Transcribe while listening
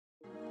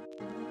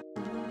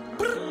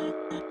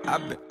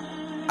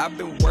I've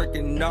been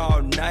working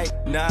all night,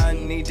 now I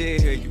need to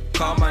hear you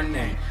call my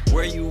name.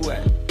 Where you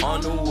at? On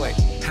the way.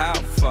 How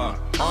far?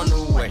 On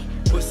the way.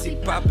 Pussy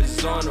pop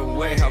is on the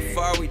way. How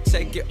far we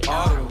take it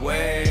all the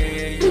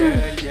way?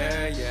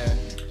 Yeah.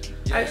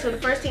 Alright, so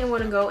the first thing I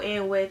want to go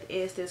in with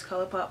is this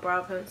ColourPop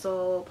brow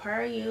pencil.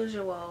 Per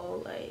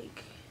usual,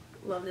 like,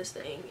 love this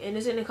thing. And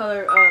it's in the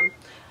color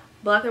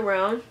black and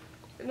brown.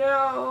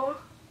 Now,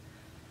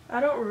 I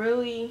don't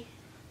really,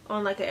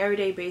 on like an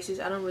everyday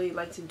basis, I don't really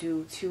like to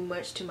do too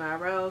much to my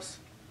eyebrows.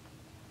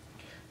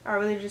 I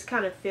really just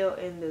kind of fill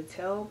in the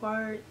tail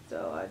part.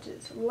 So I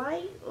just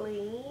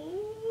lightly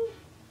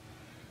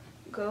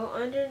go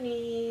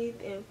underneath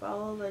and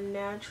follow the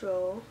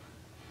natural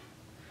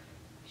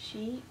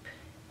shape.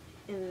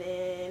 And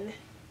then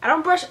I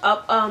don't brush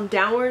up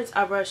downwards,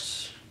 I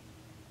brush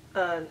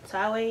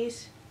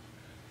sideways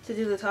to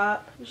do the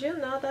top. But you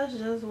know, that's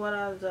just what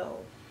I do.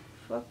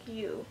 Fuck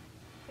you.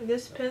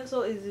 This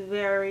pencil is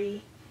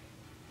very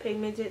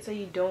pigmented, so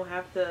you don't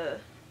have to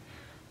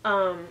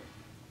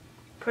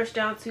push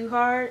down too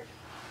hard.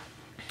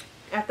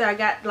 After I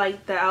got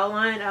like the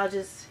outline, I'll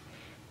just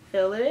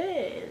fill it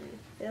in.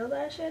 Fill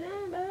that shit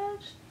in,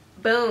 bitch.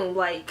 Boom,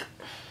 like,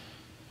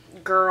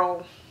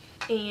 girl.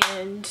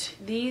 And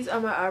these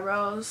are my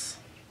eyebrows.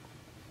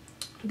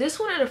 This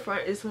one in the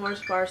front is more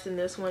sparse than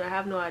this one. I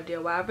have no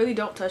idea why. I really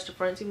don't touch the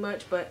front too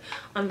much, but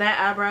on that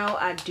eyebrow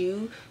I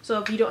do.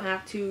 So if you don't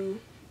have to,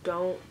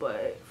 don't.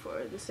 But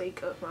for the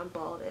sake of my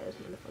bald ass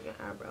motherfucking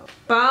eyebrow,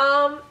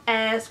 bomb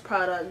ass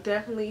product.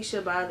 Definitely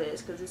should buy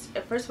this because it's,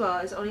 first of all,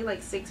 it's only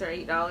like $6 or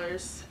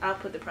 $8. I'll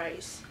put the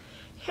price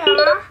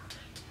here.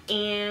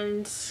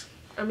 And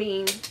I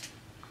mean,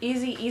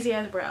 easy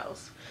ass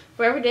brows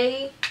for every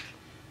day.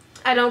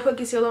 I don't put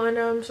concealer on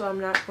them, so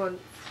I'm not going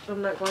to.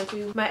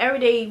 My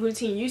everyday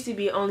routine used to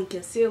be only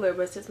concealer,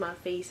 but since my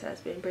face has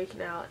been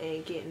breaking out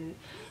and getting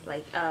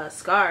like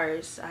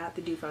scars, I have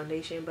to do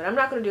foundation. But I'm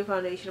not going to do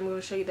foundation. I'm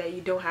going to show you that you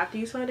don't have to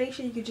use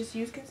foundation. You can just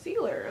use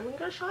concealer. I'm going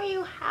to show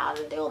you how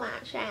to do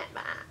that shit,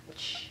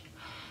 bitch.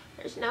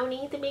 There's no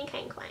need to be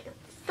cankling.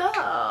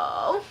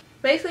 So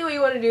basically what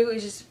you want to do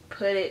is just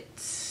put it,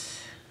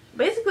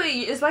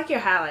 basically it's like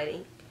you're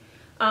highlighting.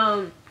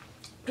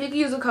 You can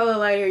use a color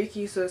lighter, you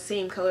can use the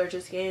same color as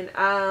your skin.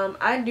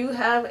 I do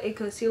have a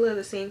concealer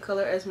the same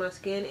color as my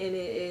skin, and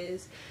it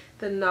is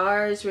the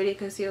NARS Radiant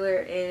Concealer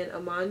in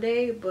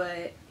Amande,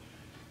 but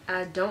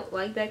I don't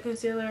like that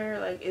concealer.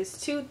 Like, it's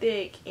too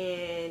thick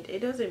and it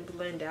doesn't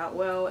blend out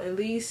well. At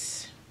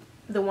least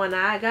the one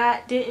I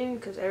got didn't,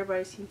 because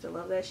everybody seems to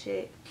love that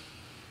shit.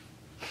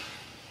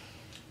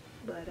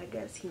 But I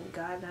guess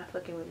God not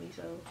fucking with me.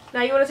 So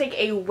now you want to take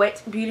a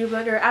wet beauty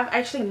blender. I've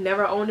actually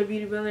never owned a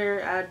beauty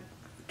blender. I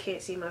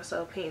can't see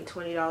myself paying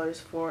 $20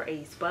 for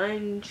a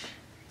sponge,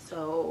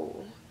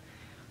 so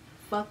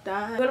fuck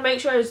that. I'm gonna make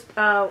sure it's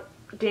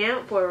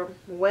damp or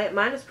wet.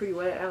 Mine is pretty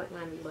wet. I like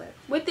mine to be wet.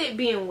 With it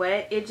being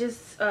wet, it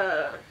just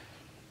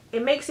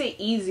it makes it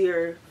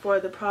easier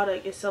for the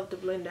product itself to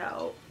blend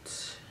out,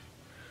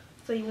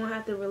 so you won't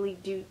have to really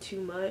do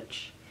too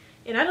much.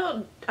 And I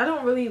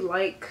don't really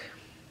like,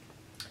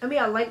 I mean,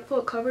 I like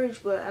full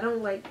coverage, but I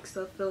don't like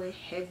stuff feeling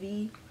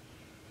heavy,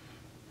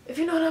 if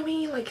you know what I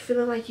mean, like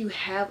feeling like you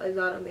have a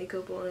lot of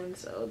makeup on.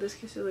 So this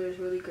concealer is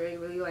really great,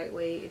 really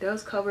lightweight. It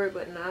does cover,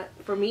 but not,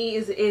 for me,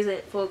 it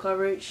isn't full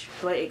coverage,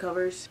 but it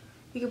covers.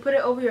 You can put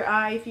it over your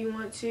eye if you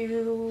want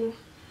to.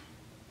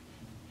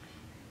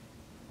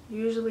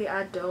 Usually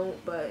I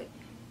don't, but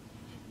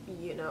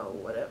you know,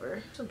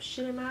 whatever. Some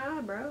shit in my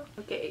eye, bro.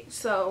 Okay,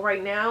 so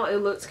right now it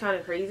looks kind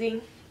of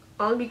crazy,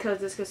 only because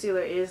this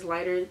concealer is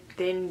lighter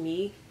than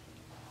me.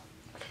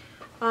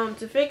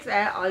 To fix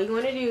that, all you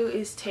want to do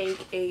is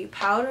take a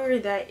powder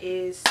that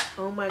is,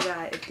 oh my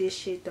god, if this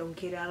shit don't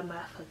get out of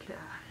my fucking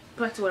eye.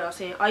 Back to what I was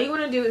saying. All you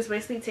want to do is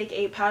basically take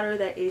a powder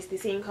that is the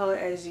same color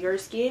as your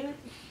skin.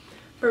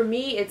 For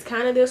me, it's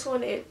kind of this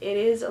one. It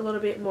is a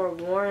little bit more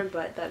warm,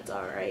 but that's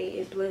alright.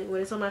 It blends,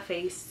 when it's on my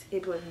face,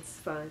 it blends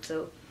fine.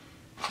 So,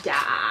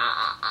 yeah.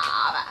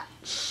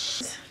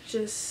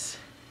 Just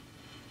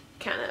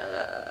kind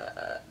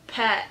of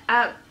pat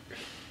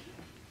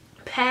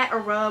or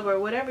rub or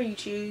whatever you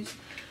choose.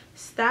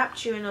 Stop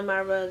chewing on my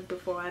rug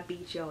before I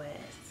beat your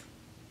ass.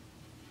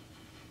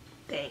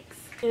 Thanks.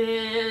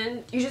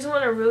 And you just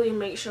want to really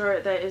make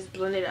sure that it's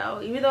blended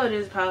out. Even though it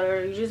is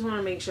powder, you just want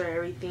to make sure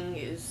everything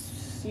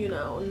is, you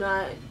know,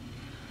 not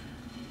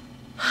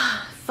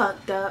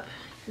fucked up.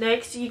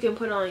 Next, you can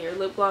put on your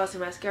lip gloss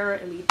and mascara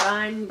and be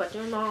done. But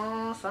you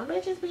know, some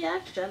bitches be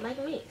extra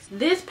like me.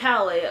 This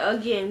palette,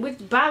 again,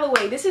 which, by the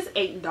way, this is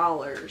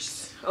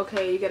 $8.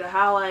 Okay, you get a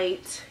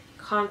highlight,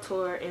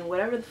 contour, and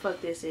whatever the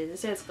fuck this is. It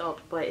says sculpt,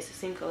 but it's the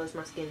same color as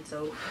my skin,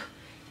 so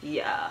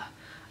yeah.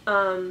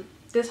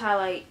 This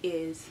highlight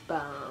is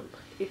bomb.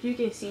 If you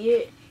can see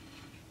it,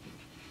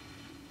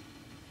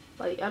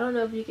 like, I don't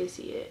know if you can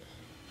see it.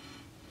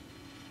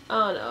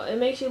 I don't know, it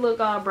makes you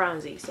look all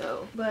bronzy.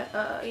 So, but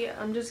yeah,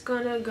 I'm just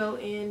gonna go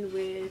in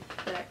with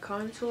that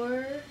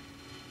contour,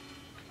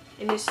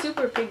 and it's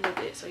super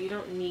pigmented, so you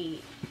don't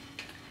need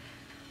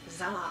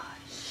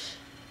Zalage.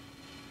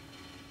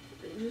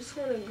 I just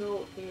want to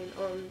go in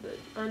on the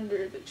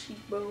under the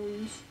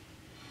cheekbones.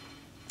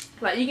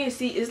 Like you can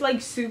see, it's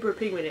like super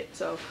pigmented.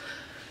 So,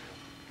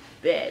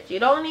 bitch, you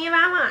don't need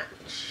that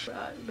much.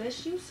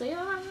 Bitch, you see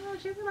all that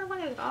much? You gonna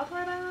fucking go for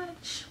that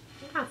much?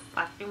 You're not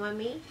fucking with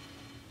me.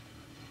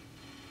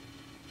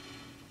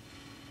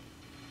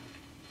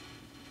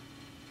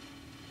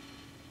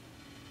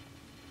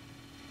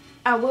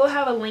 I will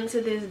have a link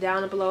to this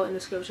down below in the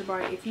description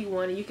bar if you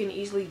want it. You can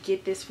easily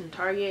get this from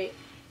Target.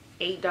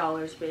 $8,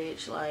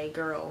 bitch. Like,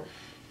 girl,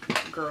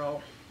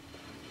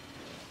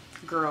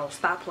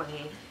 stop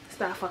playing.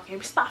 Stop fucking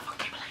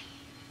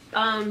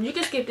playing. You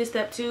can skip this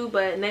step too,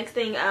 but next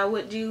thing I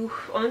would do,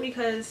 only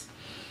because,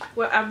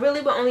 well, I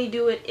really would only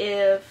do it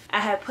if I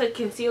had put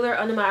concealer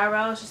under my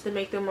eyebrows just to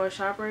make them more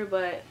sharper,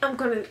 but I'm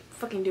gonna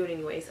fucking do it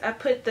anyways. I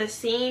put the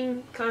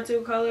same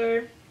contour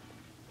color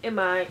in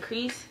my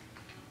crease,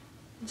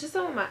 just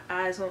so my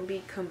eyes won't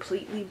be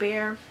completely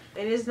bare.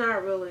 And it's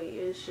not really,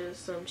 it's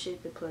just some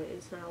shit to put.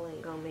 It's not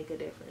like gonna make a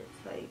difference.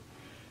 Like,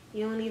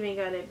 you don't even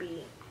gotta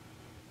be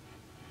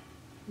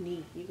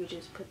neat. You could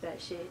just put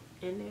that shit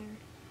in there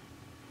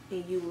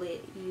and you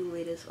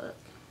lit as fuck.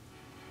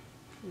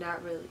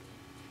 Not really,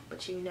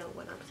 but you know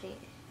what I'm saying.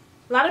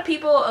 A lot of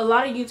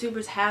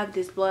YouTubers have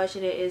this blush,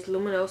 and it is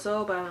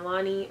Luminoso by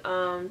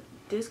Milani.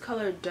 This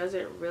color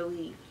doesn't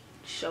really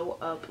show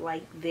up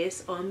like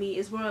this on me.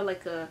 It's more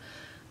like a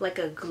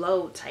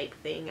glow type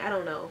thing. I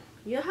don't know.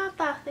 You have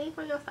to think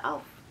for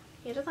yourself.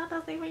 You just have to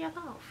think for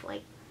yourself.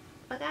 Like,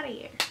 fuck out of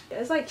here.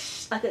 It's like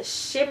a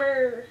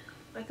shimmer,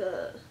 like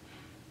a,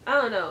 I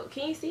don't know.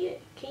 Can you see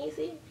it? Can you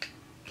see it?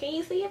 Can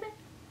you see it?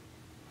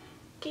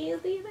 Can you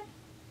see it?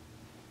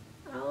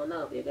 I don't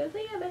know if you can see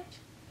it, bitch.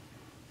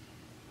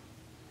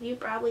 You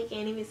probably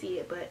can't even see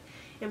it, but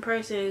in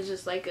person it's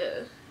just like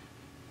a,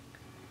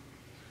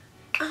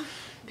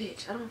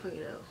 bitch, I don't fucking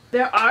know.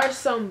 There are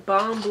some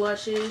bomb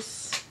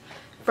blushes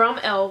from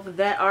e.l.f.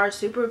 that are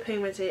super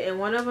pigmented, and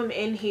one of them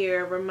in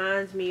here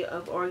reminds me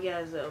of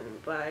Orgasm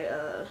by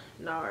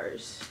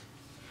NARS,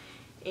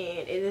 and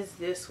it is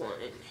this one.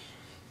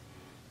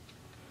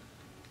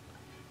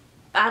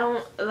 I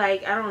don't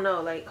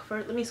know, like,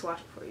 first let me swatch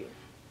it for you,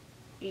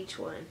 each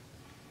one,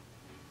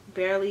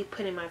 barely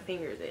putting my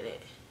fingers in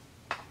it.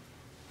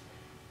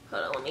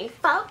 Hold on, let me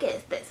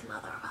focus this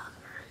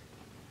motherfucker.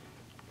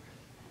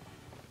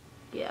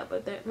 Yeah,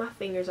 but my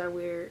fingers are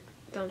weird,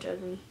 don't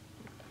judge me.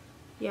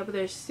 Yeah, but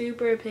they're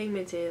super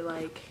pigmented,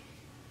 like,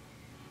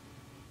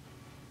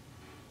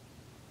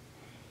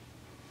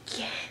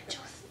 can't you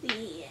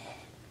see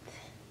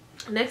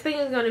it? Next thing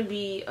is gonna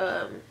be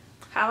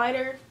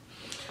highlighter,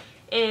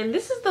 and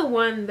this is the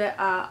one that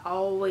I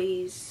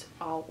always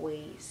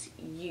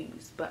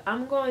use, but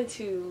I'm going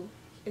to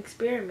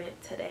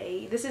experiment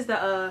today. This is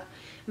the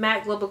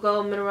MAC Global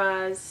Glow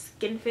Mineralized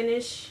Skin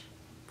Finish.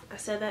 I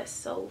said that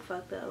so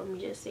fucked up. Let me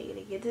just say it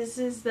again. This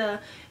is the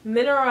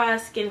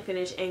Mineralized Skin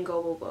Finish and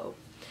Global Glow.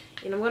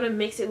 And I'm going to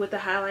mix it with the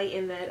highlight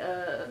in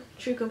that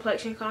True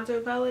Complexion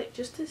contour palette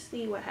just to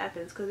see what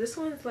happens. Because this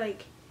one's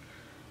like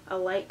a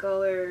light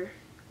color,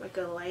 like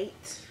a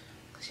light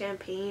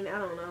champagne, I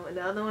don't know. And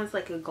the other one's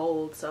like a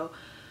gold. So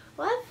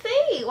let's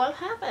see what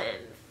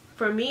happens.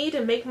 For me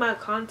to make my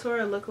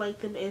contour look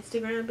like them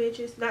Instagram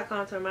bitches, not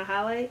contour, my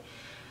highlight,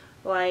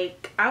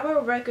 like, I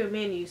would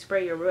recommend you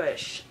spray your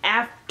brush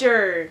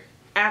after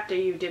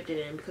you've dipped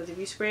it in. Because if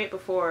you spray it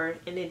before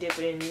and then dip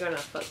it in, you're going to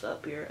fuck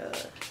up your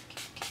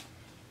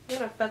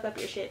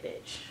shit,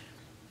 bitch.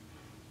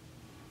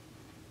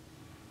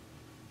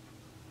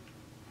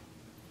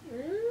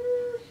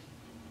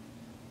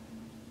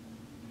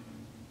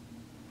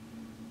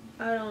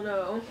 I don't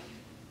know.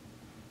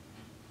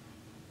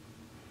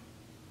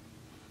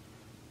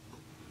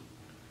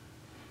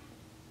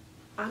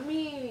 I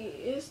mean,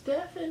 it's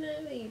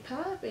definitely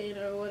popping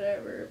or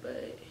whatever,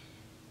 but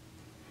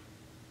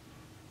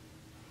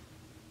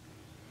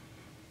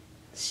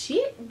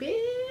shit,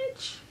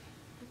 bitch.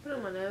 Put it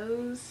on my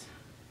nose.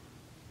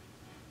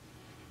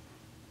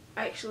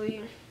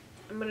 Actually,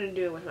 I'm gonna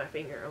do it with my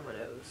finger on my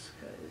nose,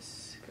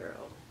 because,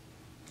 girl,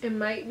 it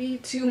might be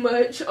too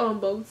much on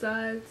both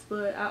sides,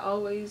 but I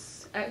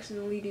always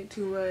accidentally do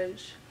too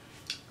much.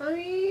 I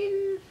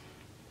mean,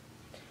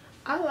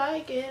 I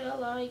like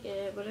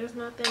it, but there's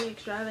nothing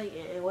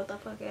extravagant. What the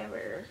fuck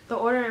ever. The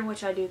order in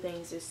which I do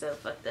things is so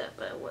fucked up,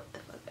 but what the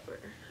fuck ever.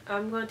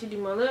 I'm going to do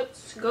my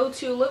lips.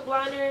 Go-to lip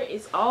liner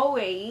is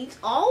always,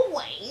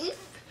 I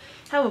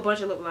have a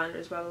bunch of lip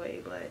liners, by the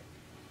way, but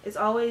it's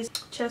always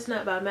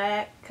Chestnut by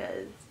MAC,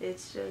 because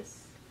it's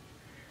just,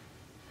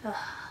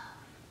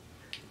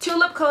 Two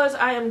lip colors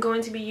I am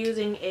going to be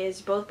using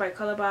is both by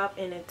ColourPop,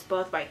 and it's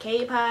both by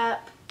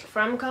K-Pop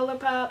from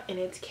ColourPop, and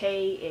it's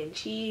K and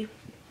Chi.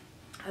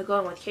 I'm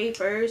going with K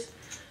first.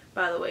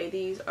 By the way,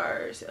 these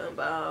are some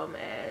bomb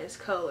ass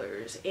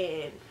colors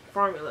and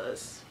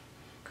formulas,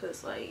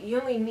 because like you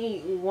only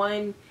need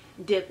one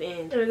dip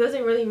in, and it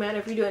doesn't really matter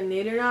if you do a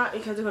knit or not,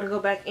 because we're going to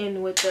go back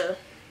in with the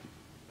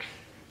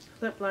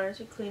lip liner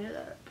to clean it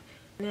up.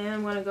 And then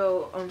I'm going to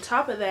go on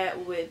top of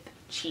that with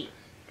Chi.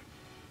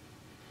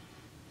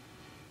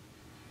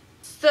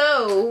 So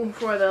So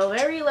for the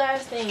very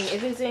last thing,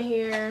 if it's in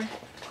here,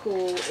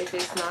 cool. If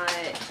it's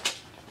not,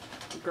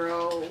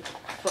 girl,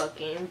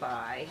 fucking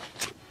bye.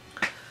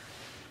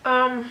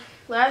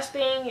 Last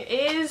thing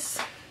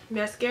is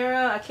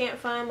mascara. I can't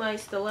find my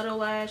stiletto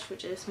lash,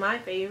 which is my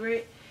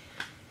favorite.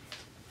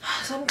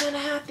 So I'm gonna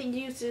have to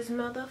use this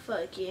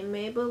motherfucking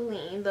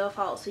Maybelline, the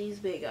Falsies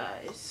Big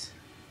Eyes.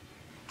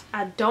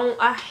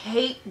 I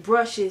hate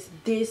brushes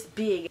this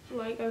big.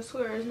 Like, I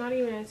swear, it's not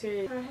even that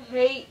serious. I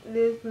hate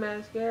this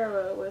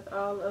mascara with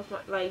all of my,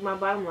 like, my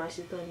bottom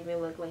lashes don't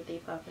even look like they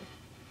popping.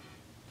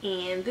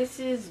 And this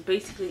is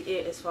basically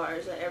it as far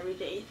as an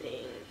everyday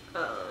thing.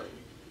 I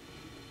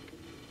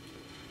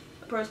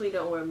personally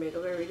don't wear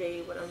makeup every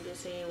day, but I'm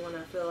just saying when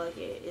I feel like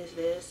it is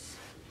this.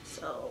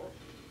 So,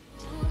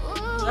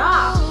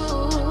 yeah.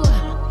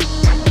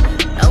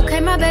 Okay,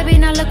 my baby,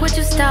 now look what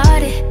you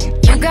started.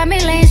 You got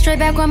me laying straight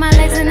back with my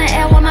legs in the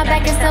air while my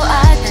back is still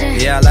arching.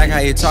 Yeah, I like how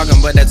you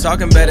talking, but that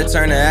talking better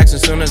turn to action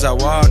soon as I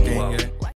walk in. Yeah.